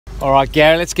All right,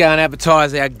 Gary, let's go and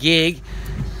advertise our gig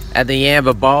at the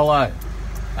Yamba Bolo.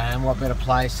 And what better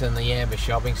place than the Yamba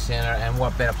Shopping Centre, and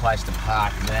what better place to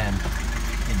park than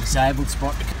the disabled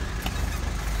spot.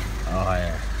 Oh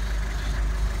yeah.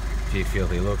 A few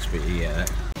filthy looks, but you get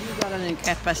it. You got an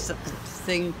incapacitated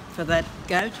thing for that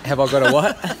goat? Have I got a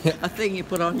what? A thing you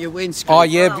put on your windscreen. Oh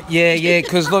yeah, yeah,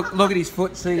 because look at his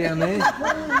foot, see down there?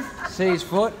 See his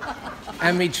foot?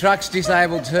 And my truck's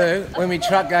disabled too. When my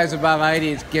truck goes above 80,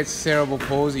 it gets cerebral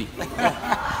palsy.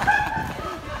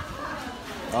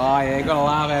 Oh yeah, got a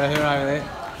laugh out of her over there.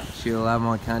 She'll love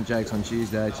my cunt jokes on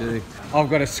Tuesday too. I've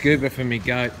got a scuba for me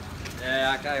goat.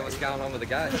 Yeah, okay, what's going on with the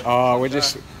goat? Oh,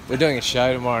 we're doing a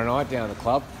show tomorrow night down at the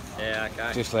club. Yeah,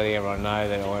 okay. Just letting everyone know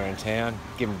that we're in town.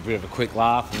 Give them a bit of a quick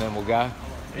laugh and then we'll go.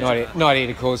 Not here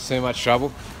to cause too much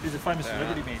trouble. He's a famous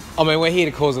celebrity, man. I mean, we're here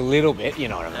to cause a little bit, you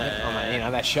know what I mean? I mean, you know,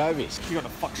 that's showbiz. You got to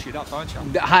fuck shit up, don't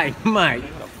you? Hey, mate,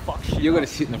 Fuck shit you've got to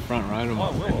sit in the front row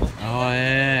tomorrow. I will. Oh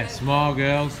yeah, smile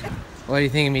girls. What do you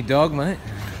think of me dog, mate?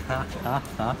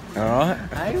 Alright?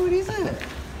 Hey, what is it?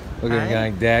 Look at him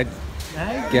going, Dad,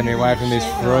 get me away from this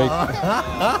freak.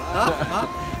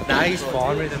 No, he's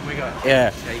fine with him. We got Yeah.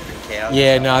 sheep and cows.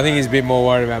 Yeah, no, I think he's a bit more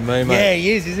worried about me, mate. Yeah,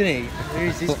 he is, isn't he?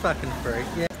 Who's this fucking freak?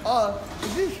 Yeah. Oh,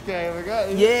 this guy we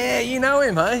got. Yeah, you know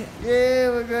him, hey?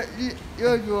 Yeah, we got.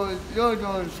 You're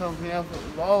doing something else at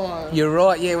the ball. You're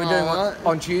right, yeah, we're doing Alright.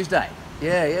 one on Tuesday.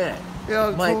 Yeah.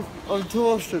 Yeah, Mate. I'm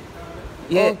toasted.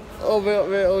 Yeah. I'll be up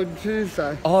there on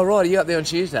Tuesday. Oh, right, are you up there on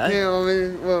Tuesday? Yeah, I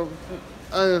mean, well,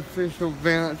 unofficial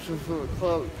bouncer for the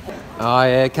club. Oh,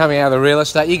 yeah, coming out of the real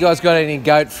estate. You guys got any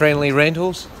goat-friendly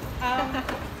rentals?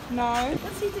 No.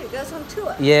 What's he do? Goes on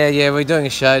tour? Yeah, we're doing a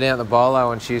show down at the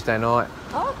Bolo on Tuesday night.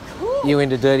 Oh, cool. You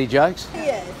into dirty jokes?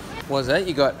 Yes. What's that?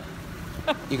 You got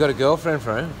a girlfriend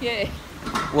for him? Yeah.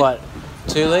 What?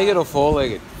 Two-legged or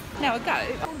four-legged? No, a goat.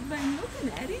 I've been looking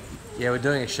at it. Yeah, we're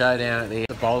doing a show down at the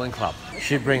bowling club.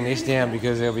 Should bring this down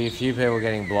because there'll be a few people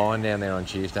getting blind down there on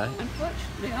Tuesday.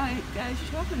 Unfortunately, I don't go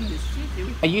shopping this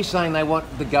Tuesday. Are you saying they want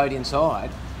the goat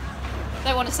inside?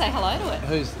 They want to say hello to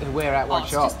it. Where at what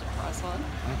It's shop? just a price line.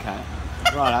 Okay.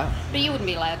 Righto. But you wouldn't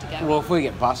be allowed to go. Well, if we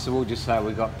get busted, we'll just say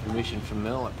we got permission from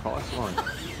Mel at Priceline.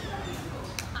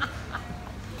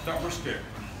 Don't risk it.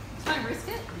 Don't risk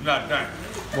it. No, don't.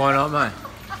 Why not, mate?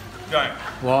 Don't.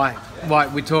 Why?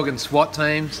 We're talking SWAT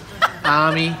teams,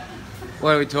 Army.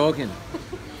 What are we talking?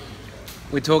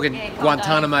 We're talking Yeah,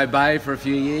 Guantanamo Bay for a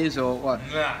few years, or what?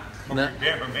 Nah. No.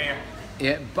 Bad for me.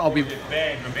 Yeah, I'll be. It's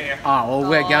bad for me. Oh well,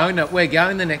 we're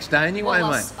going the next day anyway,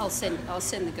 Well, mate. I'll send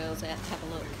the girls out to have a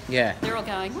look. Yeah. They're all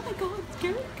going, oh my God, it's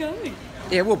Gary going.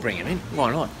 Yeah, we'll bring him in.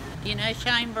 Why not? You know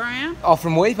Shane Brown? Oh,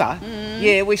 from Weeper?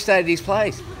 Yeah, we stayed at his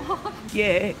place.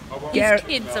 Yeah. His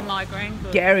kids are my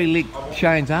grandkids. Gary licked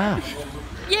Shane's arse.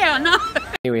 Yeah, I know.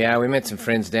 Here we are. We met some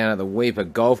friends down at the Weeper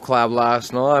Golf Club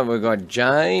last night. We've got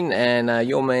Jane and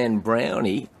your man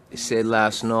Brownie said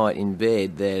last night in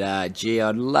bed that, gee,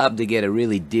 I'd love to get a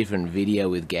really different video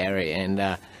with Gary,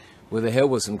 and with the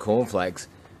help of some cornflakes,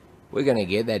 we're going to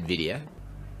get that video.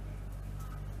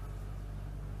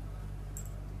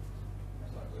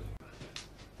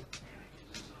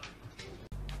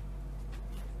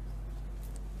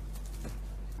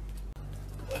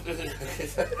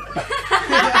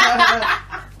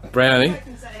 Brownie,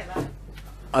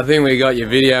 I think we got your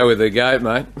video with the goat,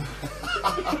 mate.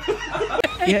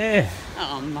 Yeah.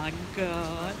 Oh my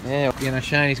God. Yeah, you know,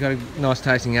 Shane, he's got a nice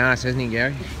tasting arse, hasn't he,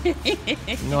 Gary?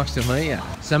 Nice to meet you.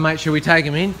 So, mate, should we take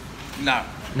him in? No.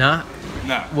 Nah?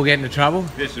 No. We'll get into trouble?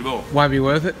 Yes, it will. Won't be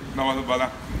worth it? No, brother.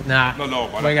 Nah. No,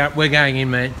 brother. We're going in,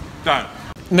 man. Don't.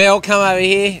 Mel, come over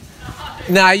here.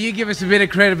 No, you give us a bit of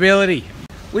credibility.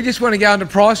 We just want to go into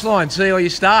Priceline, see all your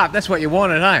staff. That's what you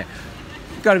wanted, hey?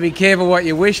 Got to be careful what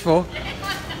you wish for.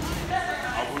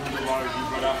 I wouldn't worry you,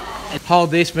 brother.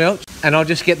 Hold this, Mel, and I'll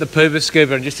just get the pooper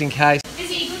scooper just in case. Is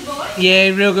he a good boy? Yeah,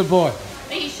 real good boy.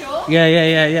 Are you sure?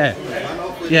 Yeah.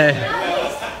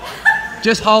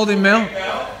 Just hold him, Mel.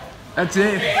 That's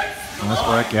it. Nice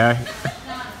work, Gary.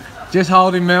 Just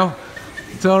hold him, Mel.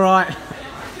 It's all right.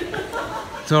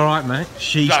 It's all right, mate.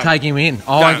 She's Don't. taking him in.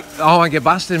 I won't get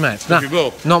busted, mate. You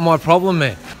will. Not my problem,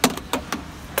 man.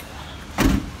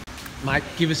 Mate,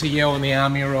 give us a yell when the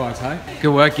army arrives, hey?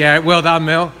 Good work, Gary. Well done,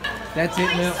 Mel. That's it,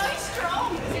 Mel.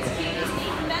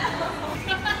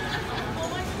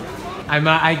 Hey,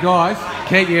 mate, hey, guys,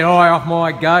 keep your eye off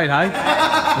my goat, hey?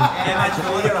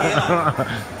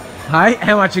 Hey,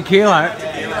 how much a kilo?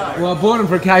 Well, I bought him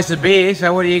for a case of beer,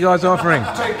 so what are you guys offering?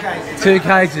 2 cases. 2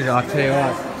 cases, I'll tell you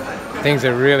what. Things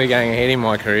are really going ahead in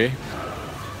my career.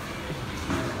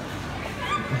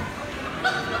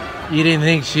 You didn't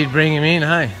think she'd bring him in,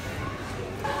 hey?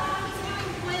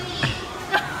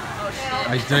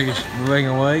 He's doing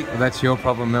a wee. Well, that's your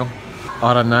problem, Mel.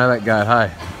 I don't know that goat,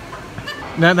 hey.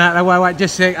 No, wait,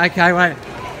 just a sec. Okay, wait.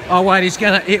 Oh, wait, he's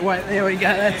gonna hit. Wait, there we go.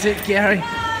 That's it, Gary.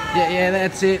 Yeah,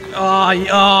 that's it. Oh.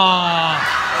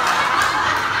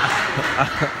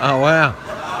 Oh, wow.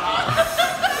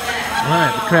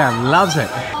 Right, the crowd loves it.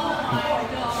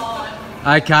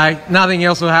 Okay, nothing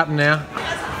else will happen now.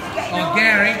 Oh,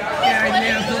 Gary,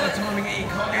 now's not the time to get your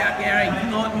cock out, Gary.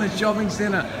 Not in the shopping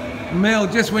centre. Mel,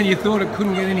 just when you thought it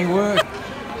couldn't get any worse.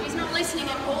 He's not listening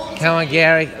at all. Come on,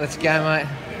 Gary, let's go, mate.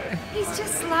 He's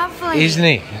just lovely. Isn't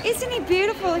he? Isn't he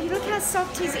beautiful? Look how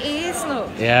soft his ears look.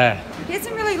 Yeah. He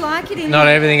doesn't really like it in Not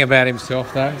there. everything about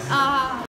himself, though.